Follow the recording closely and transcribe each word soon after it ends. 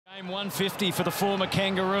150 for the former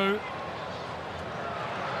Kangaroo.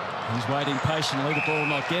 He's waiting patiently, the ball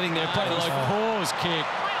not getting there. Played a low pause kick.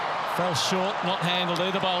 Fell short, not handled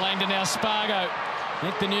either by Langdon. Now Spargo.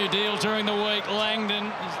 Hit the new deal during the week.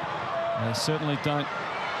 Langdon. They certainly don't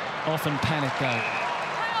often panic though.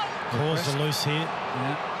 Paws are loose here.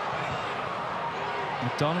 Yeah.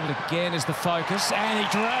 McDonald again is the focus, and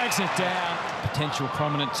he drags it down. Potential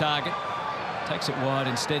prominent target. Takes it wide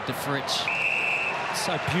instead to Fritsch.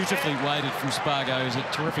 So beautifully weighted from Spargo. He's a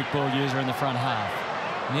terrific ball user in the front half.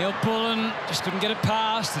 Neil Bullen just couldn't get it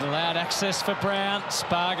past. It allowed access for Brown.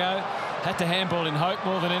 Spargo had to handball in hope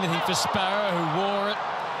more than anything for Sparrow, who wore it.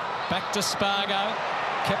 Back to Spargo.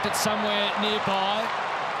 Kept it somewhere nearby.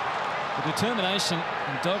 The determination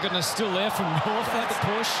and doggedness still there from North. Had the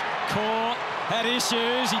push. Core had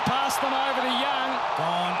issues. He passed them over to Young.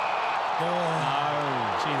 Gone. No.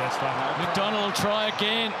 Gee, that's tough. McDonald will try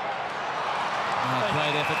again.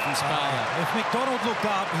 Great effort from Spargo. If McDonald looked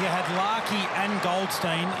up, he had Larkey and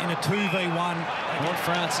Goldstein in a 2v1. Ward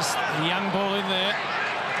Francis, the young ball in there.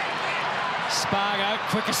 Spargo,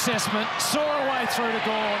 quick assessment, saw a way through to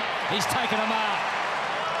Gawn. He's taken a mark.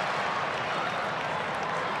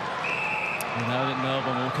 We know that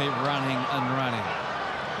Melbourne will keep running and running.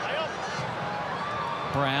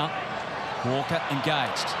 Brown, Walker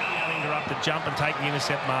engaged. Interrupt the jump and take the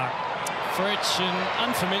intercept mark. Fritsch in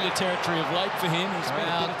unfamiliar territory of late for him. He's been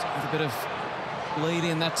out with a bit of lead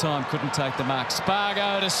in that time, couldn't take the mark.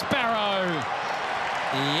 Spargo to Sparrow.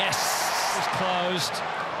 Yes, it was closed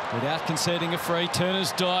without conceding a free.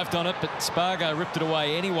 Turner's dived on it, but Spargo ripped it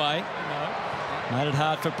away anyway. Made it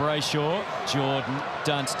hard for Brayshaw. Jordan,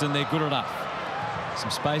 Dunstan, they're good enough. Some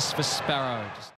space for Sparrow.